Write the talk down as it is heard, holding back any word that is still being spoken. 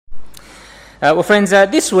Well, friends,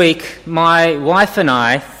 this week my wife and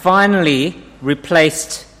I finally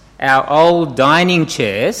replaced our old dining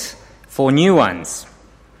chairs for new ones.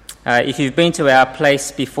 If you've been to our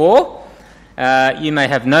place before, you may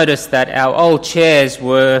have noticed that our old chairs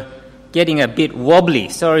were getting a bit wobbly.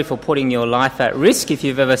 Sorry for putting your life at risk if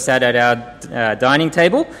you've ever sat at our dining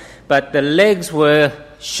table, but the legs were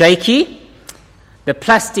shaky. The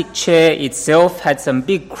plastic chair itself had some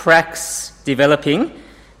big cracks developing.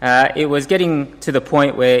 It was getting to the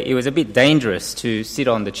point where it was a bit dangerous to sit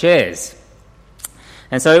on the chairs.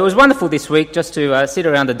 And so it was wonderful this week just to sit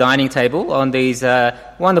around the dining table on these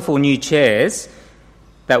wonderful new chairs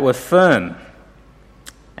that were firm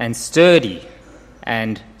and sturdy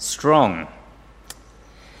and strong.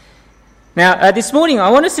 Now, this morning I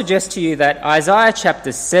want to suggest to you that Isaiah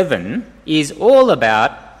chapter 7 is all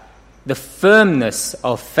about the firmness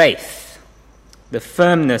of faith. The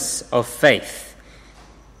firmness of faith.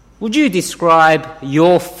 Would you describe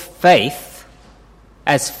your faith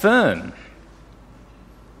as firm?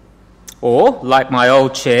 Or, like my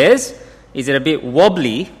old chairs, is it a bit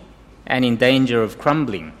wobbly and in danger of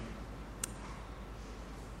crumbling?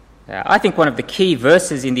 I think one of the key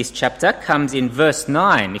verses in this chapter comes in verse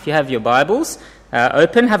 9. If you have your Bibles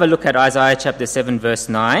open, have a look at Isaiah chapter 7, verse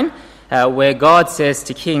 9, where God says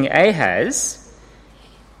to King Ahaz,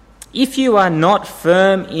 "If you are not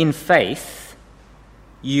firm in faith,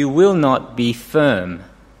 you will not be firm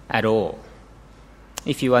at all."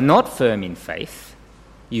 If you are not firm in faith,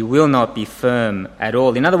 you will not be firm at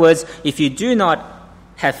all. In other words, if you do not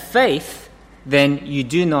have faith, then you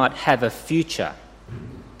do not have a future.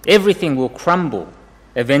 Everything will crumble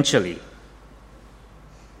eventually.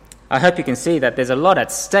 I hope you can see that there's a lot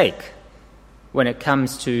at stake when it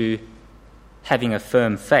comes to having a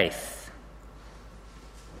firm faith.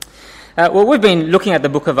 Well, we've been looking at the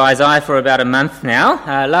book of Isaiah for about a month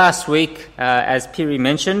now. Last week, as Piri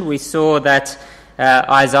mentioned, we saw that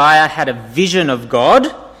Isaiah had a vision of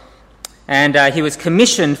God, and he was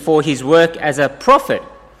commissioned for his work as a prophet.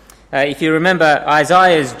 If you remember,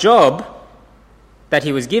 Isaiah's job that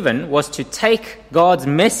he was given was to take God's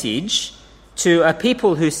message to a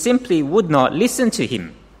people who simply would not listen to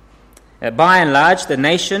him. By and large, the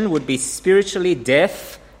nation would be spiritually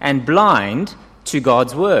deaf and blind to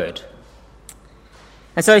God's word.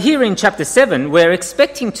 And so here in chapter 7, we're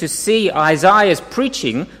expecting to see Isaiah's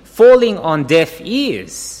preaching falling on deaf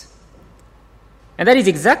ears. And that is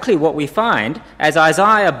exactly what we find as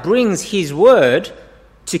Isaiah brings his word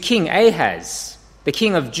to King Ahaz, the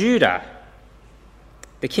king of Judah,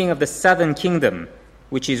 the king of the southern kingdom,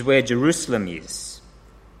 which is where Jerusalem is.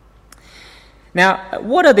 Now,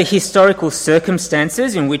 what are the historical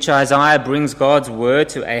circumstances in which Isaiah brings God's word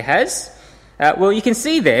to Ahaz? Well, you can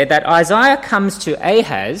see there that Isaiah comes to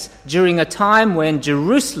Ahaz during a time when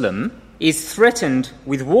Jerusalem is threatened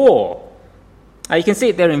with war. You can see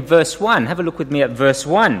it there in verse 1. Have a look with me at verse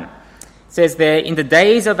 1. It says there, "In the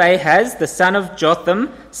days of Ahaz, the son of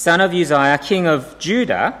Jotham, son of Uzziah, king of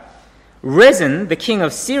Judah, Rezin, the king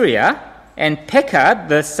of Syria, and Pekah,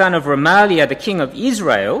 the son of Remaliah, the king of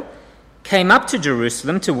Israel, came up to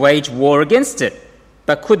Jerusalem to wage war against it,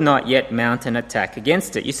 but could not yet mount an attack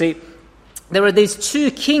against it." You see, there are these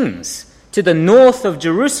two kings to the north of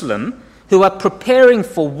Jerusalem who are preparing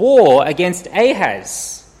for war against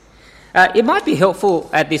Ahaz. It might be helpful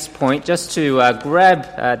at this point just to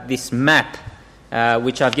grab this map,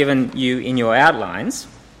 which I've given you in your outlines.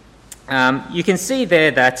 You can see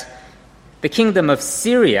there that the kingdom of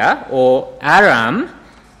Syria, or Aram,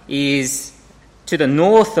 is to the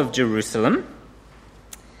north of Jerusalem.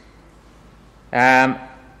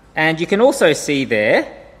 And you can also see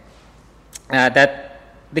there that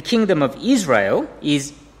the kingdom of Israel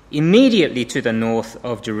is immediately to the north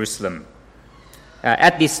of Jerusalem.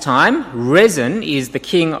 At this time, Rezin is the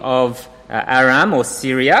king of Aram or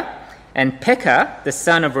Syria, and Pekah, the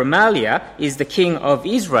son of Remaliah, is the king of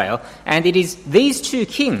Israel. And it is these two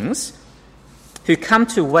kings who come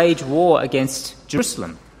to wage war against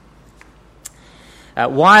Jerusalem.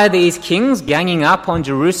 Why are these kings ganging up on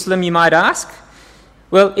Jerusalem, you might ask?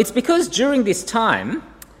 Well, it's because during this time,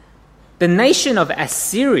 the nation of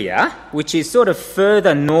Assyria, which is sort of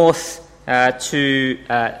further north to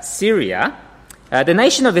Syria, the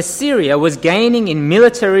nation of Assyria was gaining in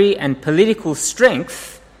military and political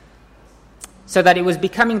strength so that it was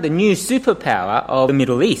becoming the new superpower of the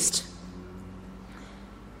Middle East.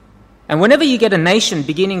 And whenever you get a nation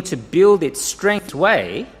beginning to build its strength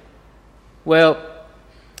way, well,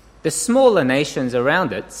 the smaller nations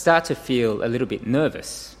around it start to feel a little bit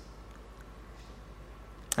nervous.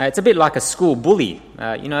 It's a bit like a school bully.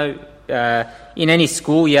 In any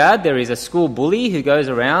schoolyard, there is a school bully who goes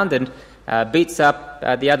around and beats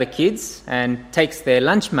up the other kids and takes their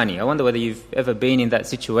lunch money. I wonder whether you've ever been in that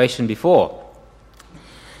situation before.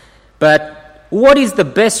 But what is the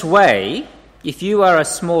best way, if you are a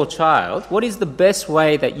small child, what is the best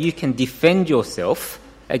way that you can defend yourself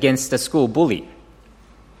against a school bully?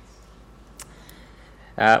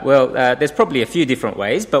 There's probably a few different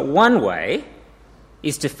ways, but one way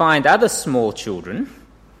is to find other small children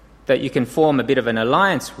that you can form a bit of an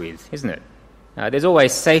alliance with, isn't it? There's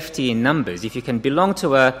always safety in numbers. If you can belong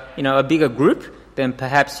to a bigger group, then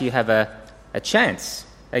perhaps you have a chance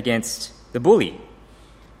against the bully.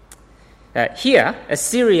 Here,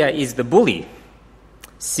 Assyria is the bully.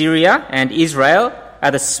 Syria and Israel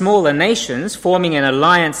are the smaller nations forming an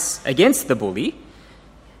alliance against the bully.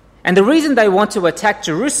 And the reason they want to attack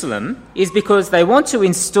Jerusalem is because they want to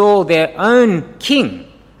install their own king.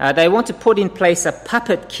 They want to put in place a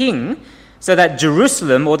puppet king so that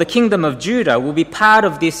Jerusalem, or the kingdom of Judah, will be part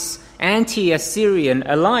of this anti-Assyrian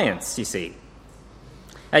alliance, you see.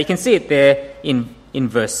 You can see it there in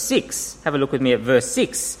verse 6. Have a look with me at verse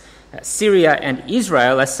 6. Syria and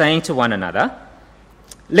Israel are saying to one another,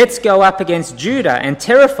 "Let's go up against Judah and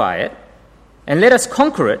terrify it, and let us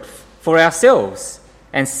conquer it for ourselves,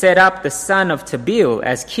 and set up the son of Tabeel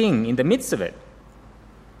as king in the midst of it."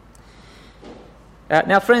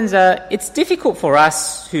 Now, friends, it's difficult for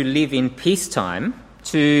us who live in peacetime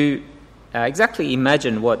to exactly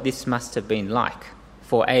imagine what this must have been like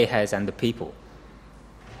for Ahaz and the people.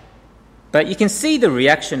 But you can see the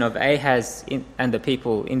reaction of Ahaz and the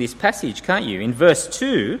people in this passage, can't you? In verse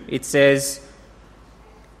 2, it says,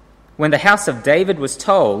 "When the house of David was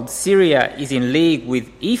told Syria is in league with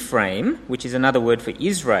Ephraim," which is another word for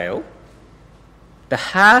Israel, "the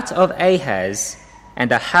heart of Ahaz and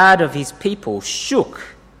the heart of his people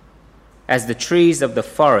shook as the trees of the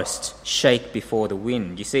forest shake before the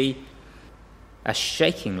wind." You see, a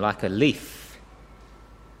shaking like a leaf.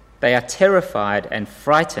 They are terrified and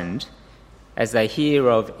frightened as they hear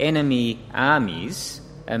of enemy armies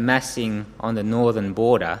amassing on the northern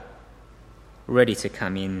border, ready to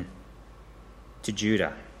come in to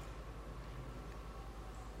Judah.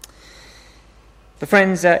 But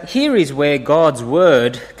friends, here is where God's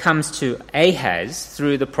word comes to Ahaz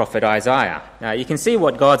through the prophet Isaiah. Now, you can see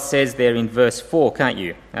what God says there in verse 4, can't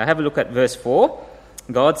you? Now, have a look at verse 4.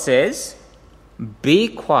 God says, be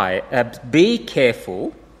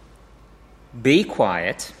careful, be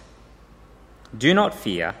quiet, do not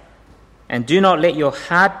fear, and do not let your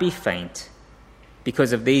heart be faint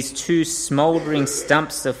because of these two smouldering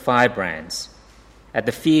stumps of firebrands, at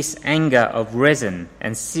the fierce anger of Rezin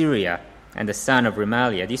and Syria and the son of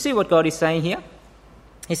Remaliah. Do you see what God is saying here?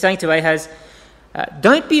 He's saying to Ahaz,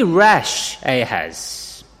 don't be rash,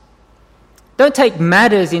 Ahaz. Don't take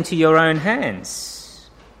matters into your own hands.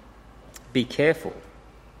 Be careful.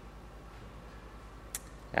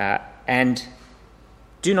 And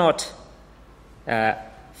do not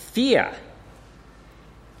fear.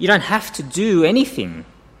 You don't have to do anything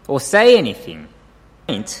or say anything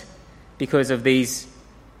because of these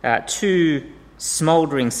two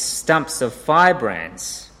smouldering stumps of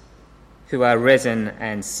firebrands who are Rezin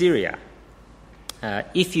and Syria.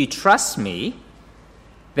 If you trust me,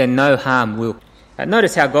 then no harm will.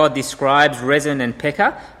 Notice how God describes Rezin and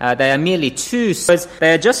Pekah. They are merely two swords.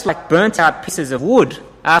 They are just like burnt out pieces of wood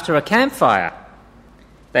after a campfire.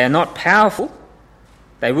 They are not powerful.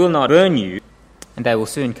 They will not burn you, and they will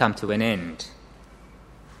soon come to an end.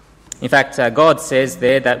 In fact, God says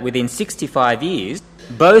there that within 65 years,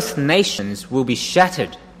 both nations will be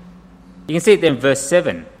shattered. You can see it there in verse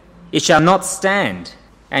 7. It shall not stand,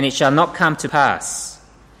 and it shall not come to pass.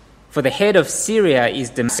 For the head of Syria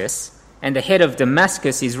is Damascus, and the head of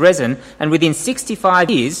Damascus is Rezin, and within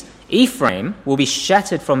 65 years, Ephraim will be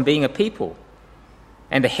shattered from being a people.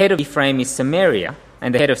 And the head of Ephraim is Samaria,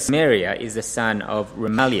 and the head of Samaria is the son of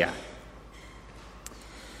Remaliah.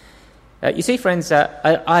 You see, friends,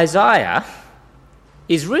 Isaiah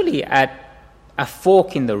is really at a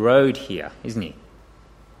fork in the road here, isn't he?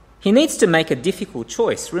 He needs to make a difficult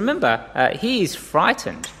choice. Remember, he is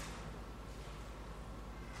frightened.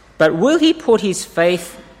 But will he put his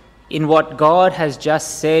faith in what God has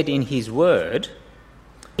just said in his word?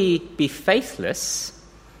 Will he be faithless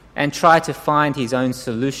and try to find his own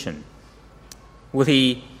solution? Will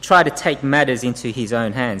he try to take matters into his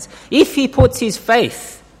own hands? If he puts his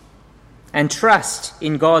faith and trust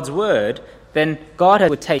in God's word, then God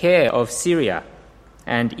would take care of Syria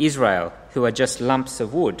and Israel, who are just lumps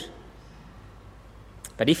of wood.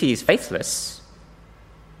 But if he is faithless,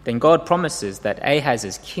 then God promises that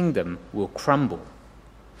Ahaz's kingdom will crumble.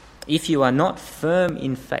 If you are not firm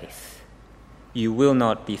in faith, you will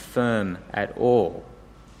not be firm at all.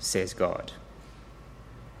 says God.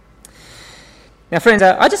 Now, friends,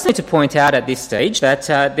 I just need to point out at this stage that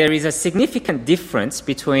there is a significant difference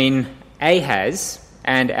between Ahaz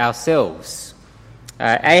and ourselves.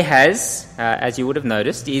 Ahaz, as you would have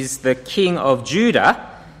noticed, is the king of Judah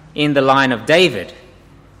in the line of David.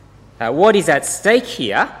 What is at stake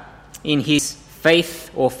here in his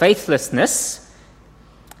faith or faithlessness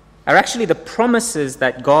are actually the promises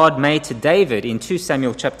that God made to David in 2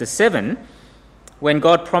 Samuel chapter 7, when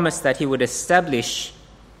God promised that he would establish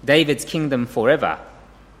David's kingdom forever.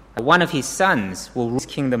 One of his sons will rule his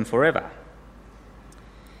kingdom forever.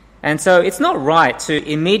 And so it's not right to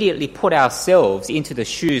immediately put ourselves into the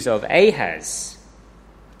shoes of Ahaz.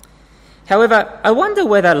 However, I wonder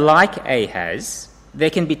whether, like Ahaz,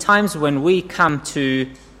 there can be times when we come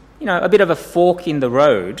to, a bit of a fork in the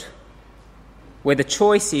road, where the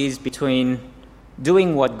choice is between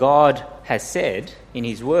doing what God has said in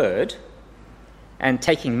his word and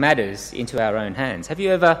taking matters into our own hands. Have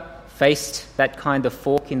you ever faced that kind of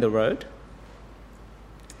fork in the road?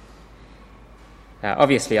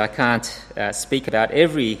 Obviously, I can't speak about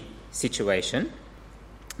every situation,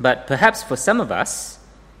 but perhaps for some of us,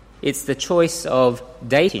 it's the choice of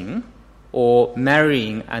dating or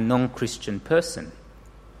marrying a non-Christian person.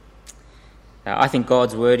 I think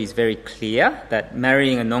God's word is very clear that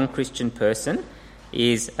marrying a non-Christian person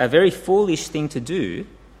is a very foolish thing to do,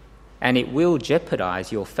 and it will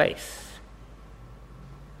jeopardize your faith.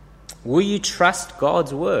 Will you trust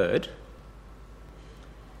God's word,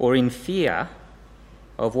 or in fear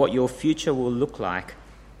of what your future will look like,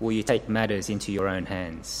 will you take matters into your own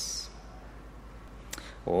hands?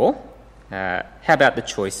 Or how about the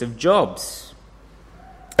choice of jobs?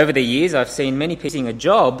 Over the years, I've seen many people getting a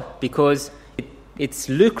job because it's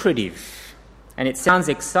lucrative and it sounds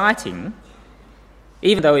exciting,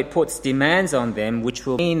 even though it puts demands on them which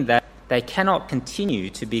will mean that they cannot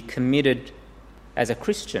continue to be committed as a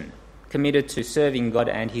Christian, committed to serving God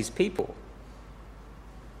and his people.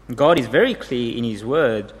 God is very clear in his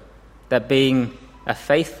word that being a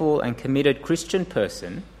faithful and committed Christian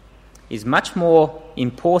person is much more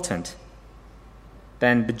important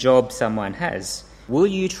than the job someone has. Will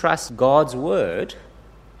you trust God's word,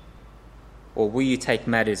 or will you take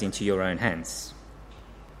matters into your own hands?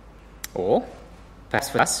 Or perhaps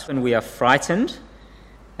for us, when we are frightened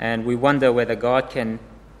and we wonder whether God can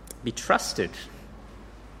be trusted,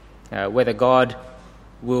 whether God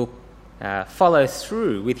will follow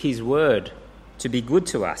through with his word to be good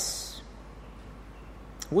to us.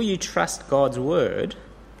 Will you trust God's word,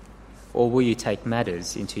 or will you take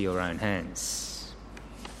matters into your own hands?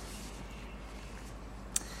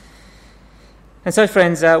 And so,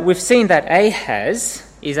 friends, we've seen that Ahaz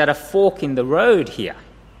is at a fork in the road here.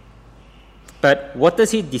 But what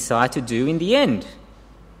does he decide to do in the end?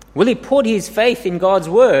 Will he put his faith in God's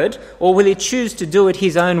word, or will he choose to do it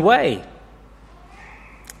his own way?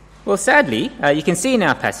 Well, sadly, you can see in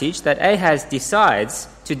our passage that Ahaz decides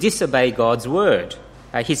to disobey God's word.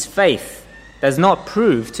 His faith does not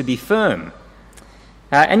prove to be firm.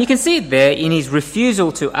 And you can see it there in his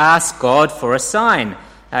refusal to ask God for a sign.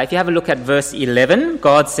 If you have a look at verse 11,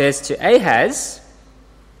 God says to Ahaz,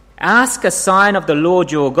 "Ask a sign of the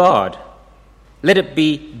Lord your God. Let it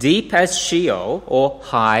be deep as Sheol or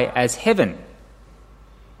high as heaven."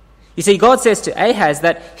 You see, God says to Ahaz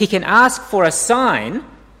that he can ask for a sign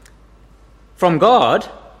from God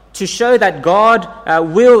to show that God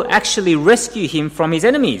will actually rescue him from his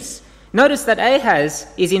enemies. Notice that Ahaz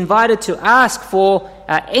is invited to ask for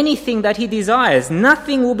anything that he desires.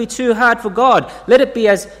 Nothing will be too hard for God. Let it be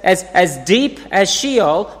as deep as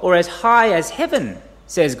Sheol or as high as heaven,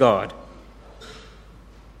 says God.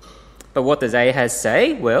 But what does Ahaz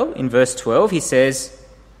say? Well, in verse 12 he says,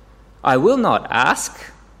 "I will not ask,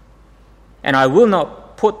 and I will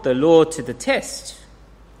not put the Lord to the test."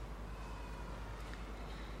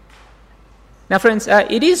 Now, friends,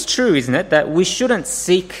 it is true, isn't it, that we shouldn't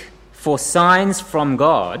seek for signs from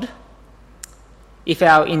God if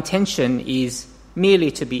our intention is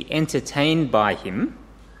merely to be entertained by him,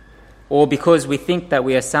 or because we think that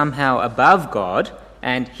we are somehow above God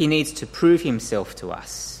and he needs to prove himself to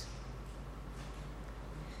us.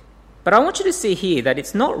 But I want you to see here that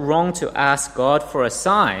it's not wrong to ask God for a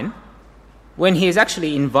sign when he has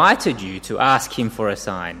actually invited you to ask him for a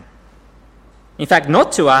sign. In fact,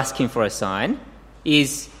 not to ask him for a sign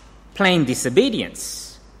is plain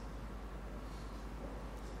disobedience.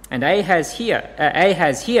 And Ahaz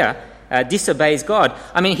here disobeys God.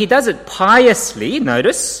 I mean, he does it piously,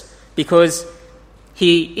 notice, because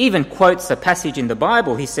he even quotes a passage in the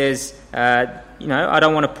Bible. He says, I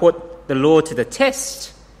don't want to put the Lord to the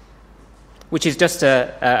test, which is just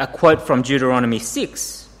a quote from Deuteronomy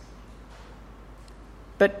 6.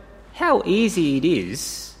 But how easy it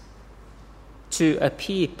is to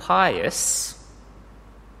appear pious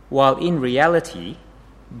while in reality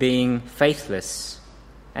being faithless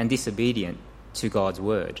and disobedient to God's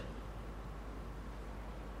word.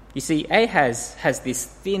 You see, Ahaz has this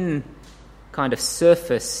thin kind of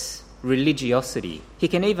surface religiosity. He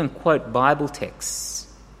can even quote Bible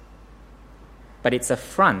texts, but it's a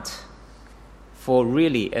front for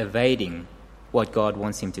really evading what God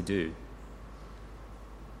wants him to do.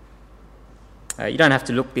 You don't have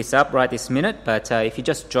to look this up right this minute, but if you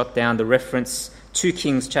just jot down the reference 2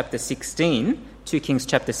 Kings chapter 16,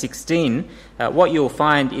 what you'll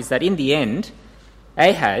find is that in the end,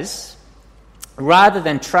 Ahaz, rather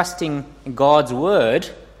than trusting God's word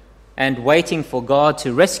and waiting for God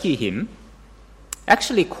to rescue him,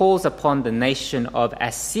 actually calls upon the nation of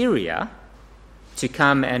Assyria to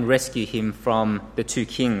come and rescue him from the two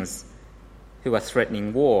kings who are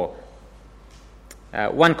threatening war.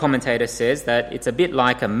 One commentator says that it's a bit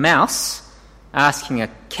like a mouse asking a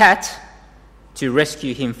cat to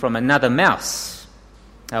rescue him from another mouse.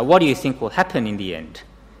 What do you think will happen in the end?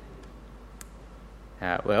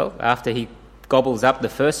 Well, after he gobbles up the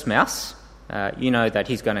first mouse, you know that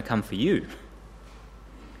he's going to come for you.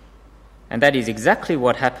 And that is exactly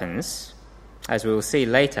what happens, as we will see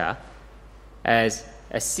later, as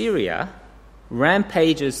Assyria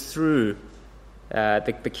rampages through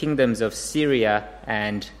the kingdoms of Syria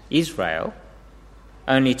and Israel,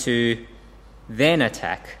 only to then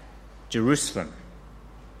attack Jerusalem.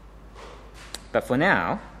 But for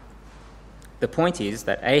now, the point is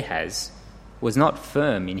that Ahaz was not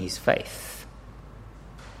firm in his faith.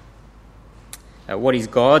 What is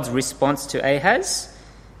God's response to Ahaz?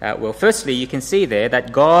 Well, firstly, you can see there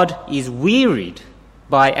that God is wearied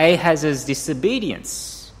by Ahaz's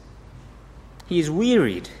disobedience. He is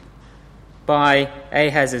wearied by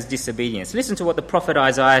Ahaz's disobedience. Listen to what the prophet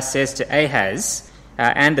Isaiah says to Ahaz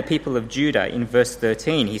and the people of Judah in verse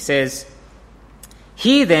 13. He says,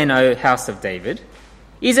 "Hear then, O house of David,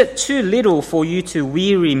 is it too little for you to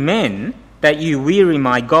weary men that you weary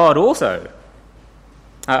my God also?"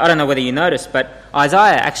 I don't know whether you noticed, but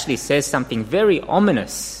Isaiah actually says something very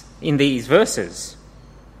ominous in these verses.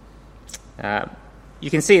 You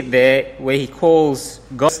can see it there where he calls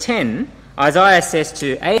God. 10, Isaiah says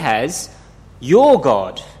to Ahaz, "Your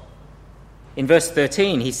God." In verse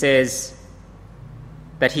 13, he says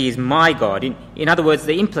that he is my God. In other words,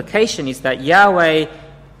 the implication is that Yahweh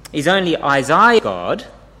is only Isaiah's God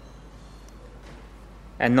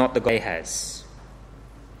and not the God Ahaz.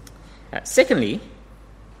 Secondly,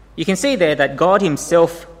 you can see there that God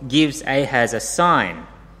himself gives Ahaz a sign.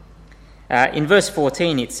 In verse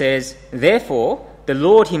 14 it says, "Therefore the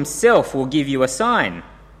Lord himself will give you a sign.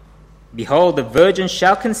 Behold, the virgin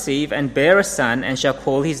shall conceive and bear a son, and shall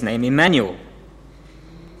call his name Emmanuel."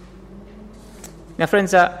 Now,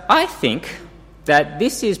 friends, I think that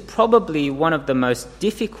this is probably one of the most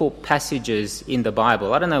difficult passages in the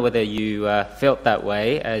Bible. I don't know whether you felt that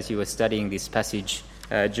way as you were studying this passage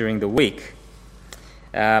during the week.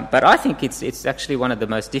 But I think it's actually one of the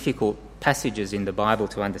most difficult passages in the Bible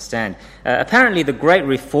to understand. Apparently, the great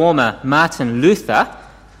reformer Martin Luther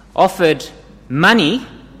offered money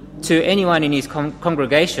to anyone in his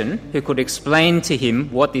congregation who could explain to him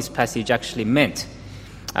what this passage actually meant.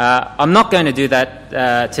 I'm not going to do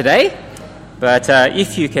that today, but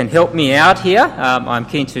if you can help me out here, I'm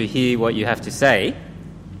keen to hear what you have to say.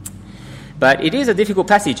 But it is a difficult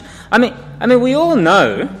passage. I mean, we all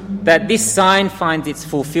know that this sign finds its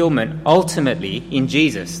fulfillment ultimately in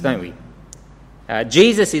Jesus, don't we?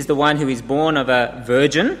 Jesus is the one who is born of a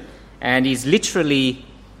virgin and is literally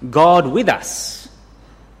God with us,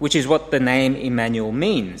 which is what the name Emmanuel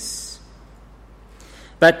means.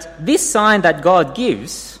 But this sign that God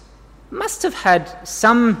gives must have had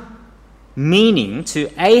some meaning to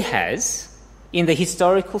Ahaz in the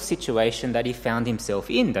historical situation that he found himself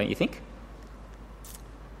in, don't you think?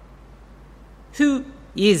 Who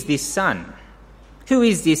is this son? Who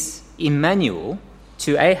is this Emmanuel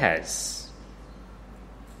to Ahaz?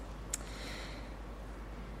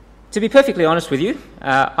 To be perfectly honest with you,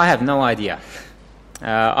 I have no idea.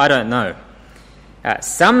 I don't know.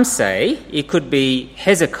 Some say it could be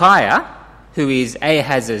Hezekiah, who is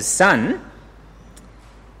Ahaz's son.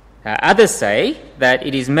 Others say that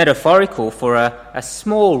it is metaphorical for a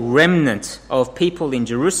small remnant of people in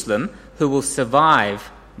Jerusalem who will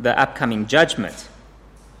survive the upcoming judgment.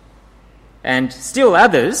 And still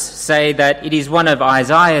others say that it is one of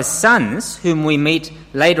Isaiah's sons, whom we meet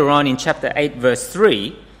later on in chapter 8, verse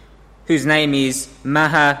 3, whose name is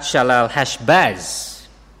Maha-Shalal-Hashbaz.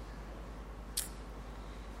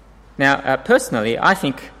 Now, personally, I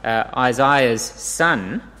think Isaiah's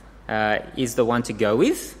son is the one to go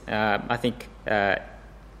with. I think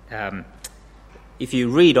if you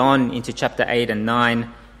read on into chapter 8 and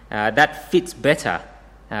 9, that fits better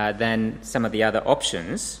than some of the other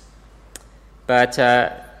options. But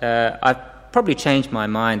I've probably changed my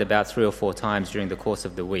mind about 3 or 4 times during the course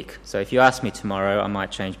of the week. So if you ask me tomorrow, I might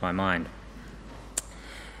change my mind.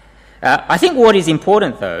 I think what is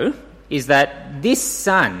important, though, is that this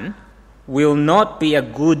son will not be a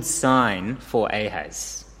good sign for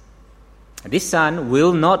Ahaz. This son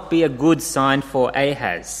will not be a good sign for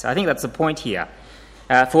Ahaz. I think that's the point here.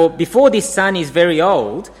 For before this son is very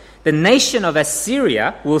old, the nation of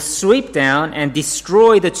Assyria will sweep down and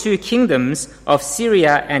destroy the 2 kingdoms of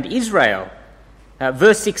Syria and Israel.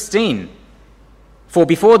 Verse 16, for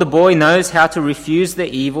before the boy knows how to refuse the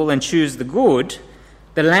evil and choose the good,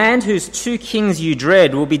 the land whose 2 kings you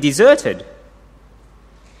dread will be deserted.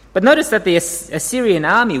 But notice that the Assyrian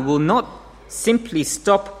army will not simply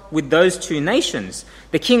stop with those 2 nations.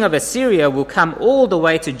 The king of Assyria will come all the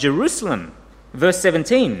way to Jerusalem. Verse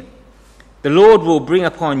 17, the Lord will bring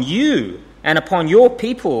upon you and upon your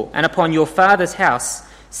people and upon your father's house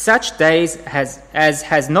such days as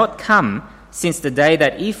has not come since the day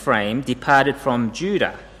that Ephraim departed from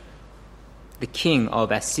Judah, the king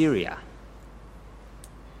of Assyria.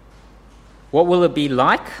 What will it be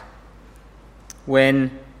like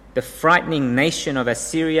when the frightening nation of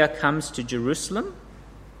Assyria comes to Jerusalem?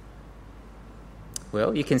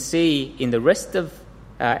 Well, you can see in the rest of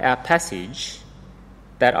our passage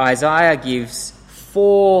that Isaiah gives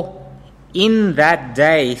 4 in that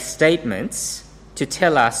day statements to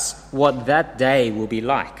tell us what that day will be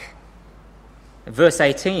like. Verse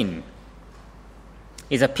 18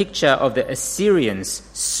 is a picture of the Assyrians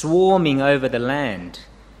swarming over the land.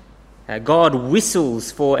 God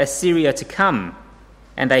whistles for Assyria to come,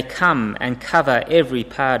 and they come and cover every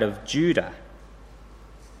part of Judah.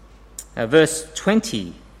 Verse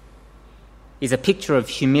 20 is a picture of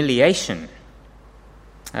humiliation.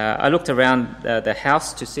 I looked around the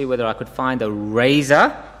house to see whether I could find a razor,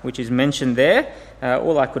 which is mentioned there.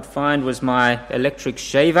 All I could find was my electric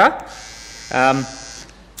shaver.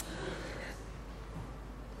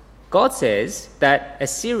 God says that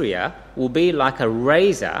Assyria will be like a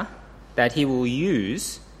razor that he will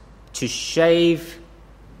use to shave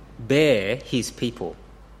bare his people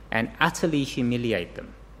and utterly humiliate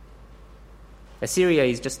them. Assyria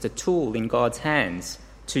is just a tool in God's hands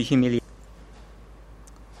to humiliate.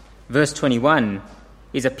 Verse 21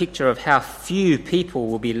 is a picture of how few people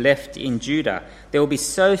will be left in Judah. There will be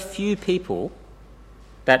so few people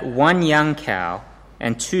that 1 young cow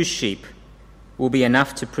and 2 sheep will be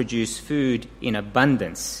enough to produce food in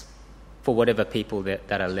abundance for whatever people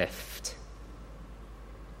that are left.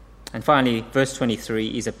 And finally, verse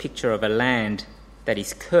 23 is a picture of a land that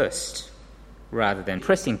is cursed rather than a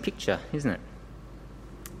depressing picture, isn't it?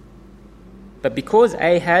 But because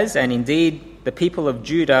Ahaz and indeed the people of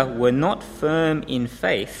Judah were not firm in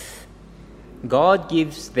faith, God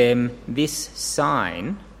gives them this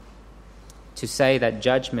sign to say that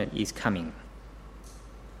judgment is coming.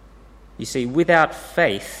 You see, without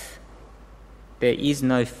faith, there is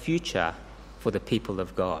no future for the people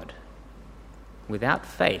of God. Without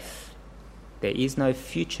faith, there is no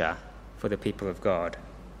future for the people of God.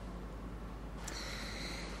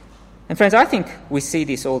 And friends, I think we see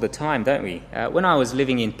this all the time, don't we? When I was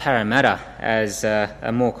living in Parramatta as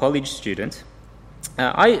a Moore College student,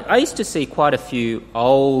 I used to see quite a few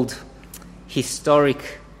old,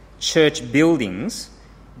 historic church buildings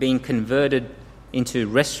being converted into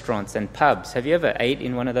restaurants and pubs. Have you ever ate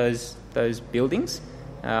in one of those buildings?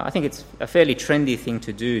 I think it's a fairly trendy thing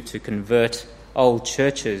to do, to convert old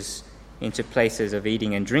churches into places of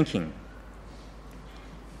eating and drinking.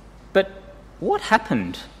 But what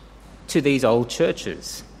happened to these old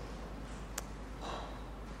churches?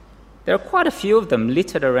 There are quite a few of them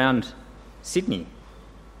littered around Sydney.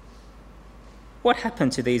 What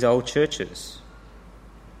happened to these old churches?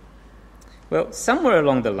 Well, somewhere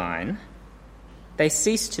along the line, they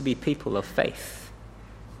ceased to be people of faith.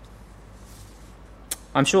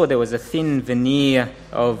 I'm sure there was a thin veneer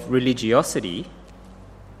of religiosity,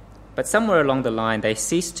 but somewhere along the line, they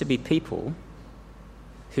ceased to be people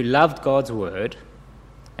who loved God's word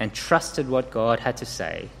and trusted what God had to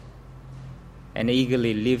say and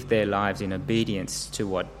eagerly lived their lives in obedience to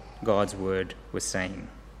what God's word was saying.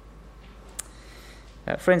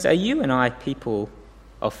 Friends, are you and I people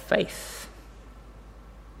of faith?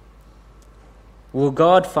 Will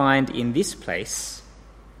God find in this place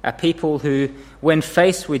a people who, when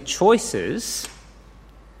faced with choices,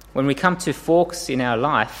 when we come to forks in our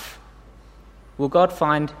life, will God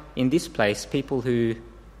find in this place people who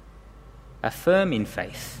are firm in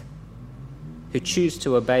faith, who choose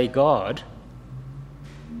to obey God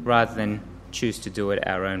rather than choose to do it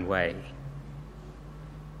our own way?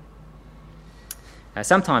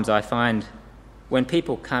 Sometimes I find when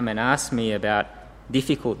people come and ask me about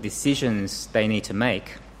difficult decisions they need to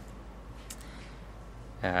make,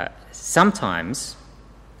 sometimes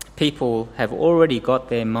people have already got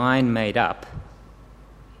their mind made up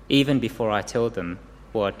even before I tell them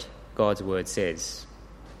what God's word says.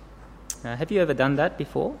 Have you ever done that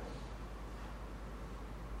before?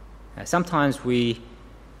 Sometimes we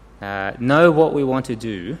know what we want to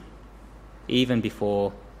do even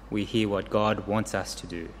before we hear what God wants us to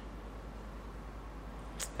do.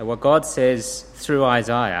 And what God says through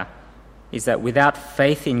Isaiah is that without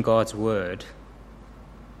faith in God's word,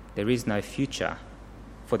 there is no future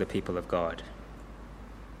for the people of God.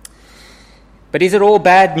 But is it all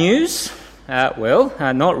bad news?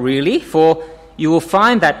 Not really, for you will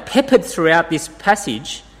find that peppered throughout this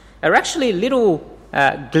passage are actually little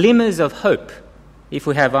glimmers of hope, if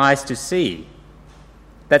we have eyes to see,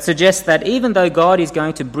 that suggests that even though God is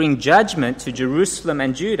going to bring judgment to Jerusalem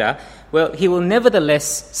and Judah, he will nevertheless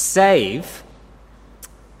save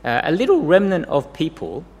a little remnant of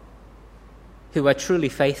people who are truly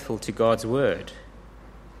faithful to God's word.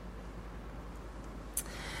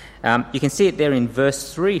 You can see it there in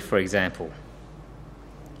verse 3, for example.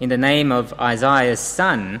 In the name of Isaiah's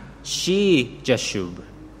son, Shear-Jashub.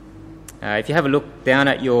 If you have a look down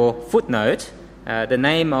at your footnote, the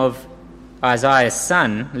name of Isaiah's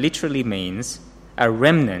son literally means a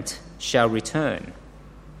remnant shall return.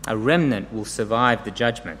 A remnant will survive the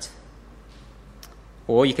judgment.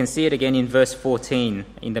 Or you can see it again in verse 14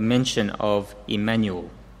 in the mention of Emmanuel.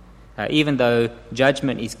 Even though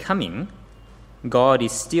judgment is coming, God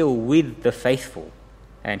is still with the faithful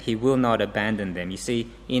and he will not abandon them. You see,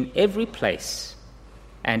 in every place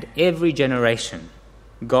and every generation,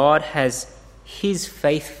 God has his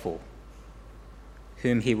faithful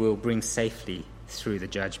whom he will bring safely through the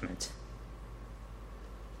judgment.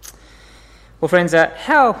 Well, friends,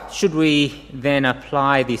 how should we then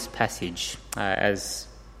apply this passage as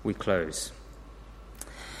we close?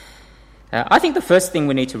 I think the first thing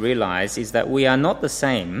we need to realize is that we are not the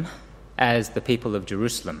same as the people of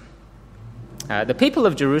Jerusalem. The people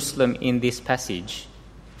of Jerusalem in this passage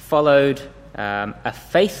followed a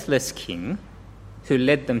faithless king who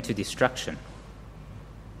led them to destruction.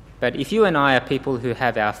 But if you and I are people who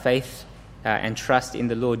have our faith and trust in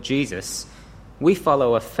the Lord Jesus, we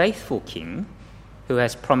follow a faithful king who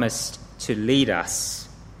has promised to lead us,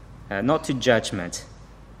 not to judgment,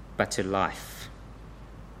 but to life.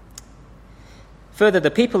 Further,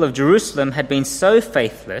 the people of Jerusalem had been so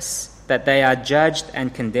faithless that they are judged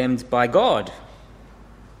and condemned by God.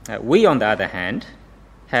 We, on the other hand,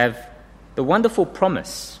 have the wonderful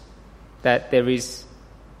promise that there is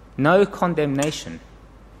no condemnation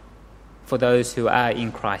for those who are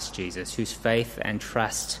in Christ Jesus, whose faith and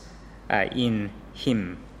trust are in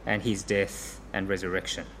him and his death and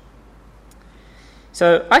resurrection.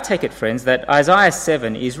 So I take it, friends, that Isaiah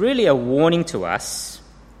 7 is really a warning to us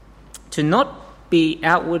to not be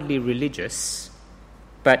outwardly religious,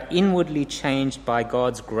 but inwardly changed by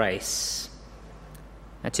God's grace,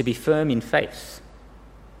 and to be firm in faith,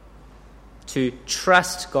 to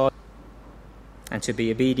trust God, and to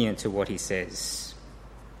be obedient to what he says.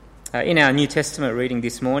 In our New Testament reading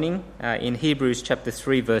this morning, in Hebrews chapter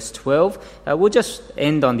 3, verse 12, we'll just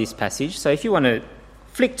end on this passage. So if you want to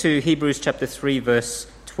flick to Hebrews chapter 3, verse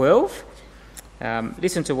 12,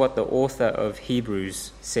 listen to what the author of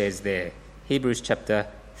Hebrews says there. Hebrews chapter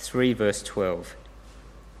 3, verse 12.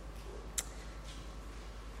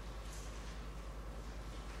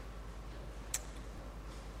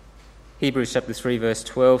 Hebrews chapter 3, verse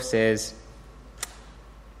 12 says,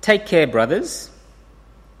 "Take care, brothers,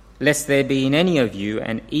 lest there be in any of you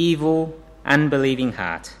an evil, unbelieving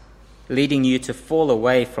heart, leading you to fall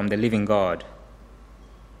away from the living God.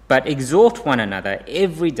 But exhort one another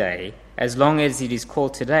every day, as long as it is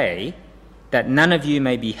called today, that none of you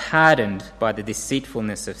may be hardened by the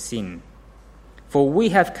deceitfulness of sin. For we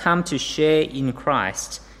have come to share in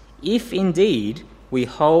Christ, if indeed we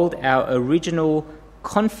hold our original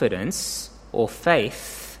confidence or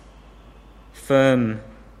faith firm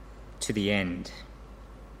to the end."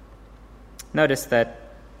 Notice that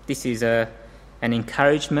this is an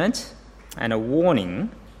encouragement and a warning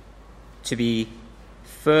to be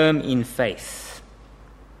firm in faith.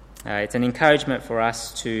 It's an encouragement for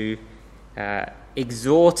us to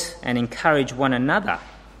exhort and encourage one another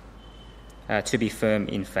to be firm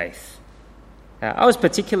in faith. I was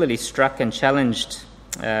particularly struck and challenged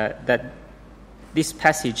that this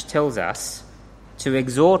passage tells us to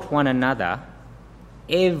exhort one another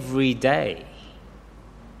every day.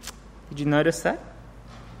 Did you notice that?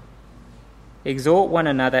 Exhort one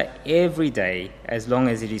another every day, as long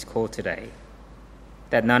as it is called today,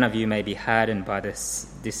 that none of you may be hardened by the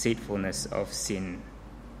deceitfulness of sin.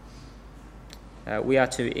 We are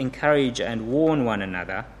to encourage and warn one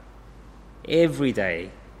another every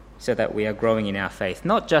day so that we are growing in our faith,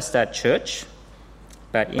 not just at church,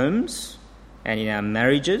 but in homes and in our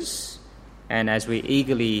marriages, and as we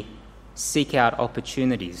eagerly seek out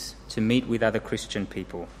opportunities to meet with other Christian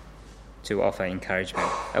people to offer encouragement.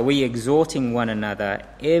 Are we exhorting one another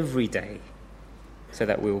every day so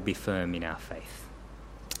that we will be firm in our faith?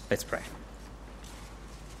 Let's pray.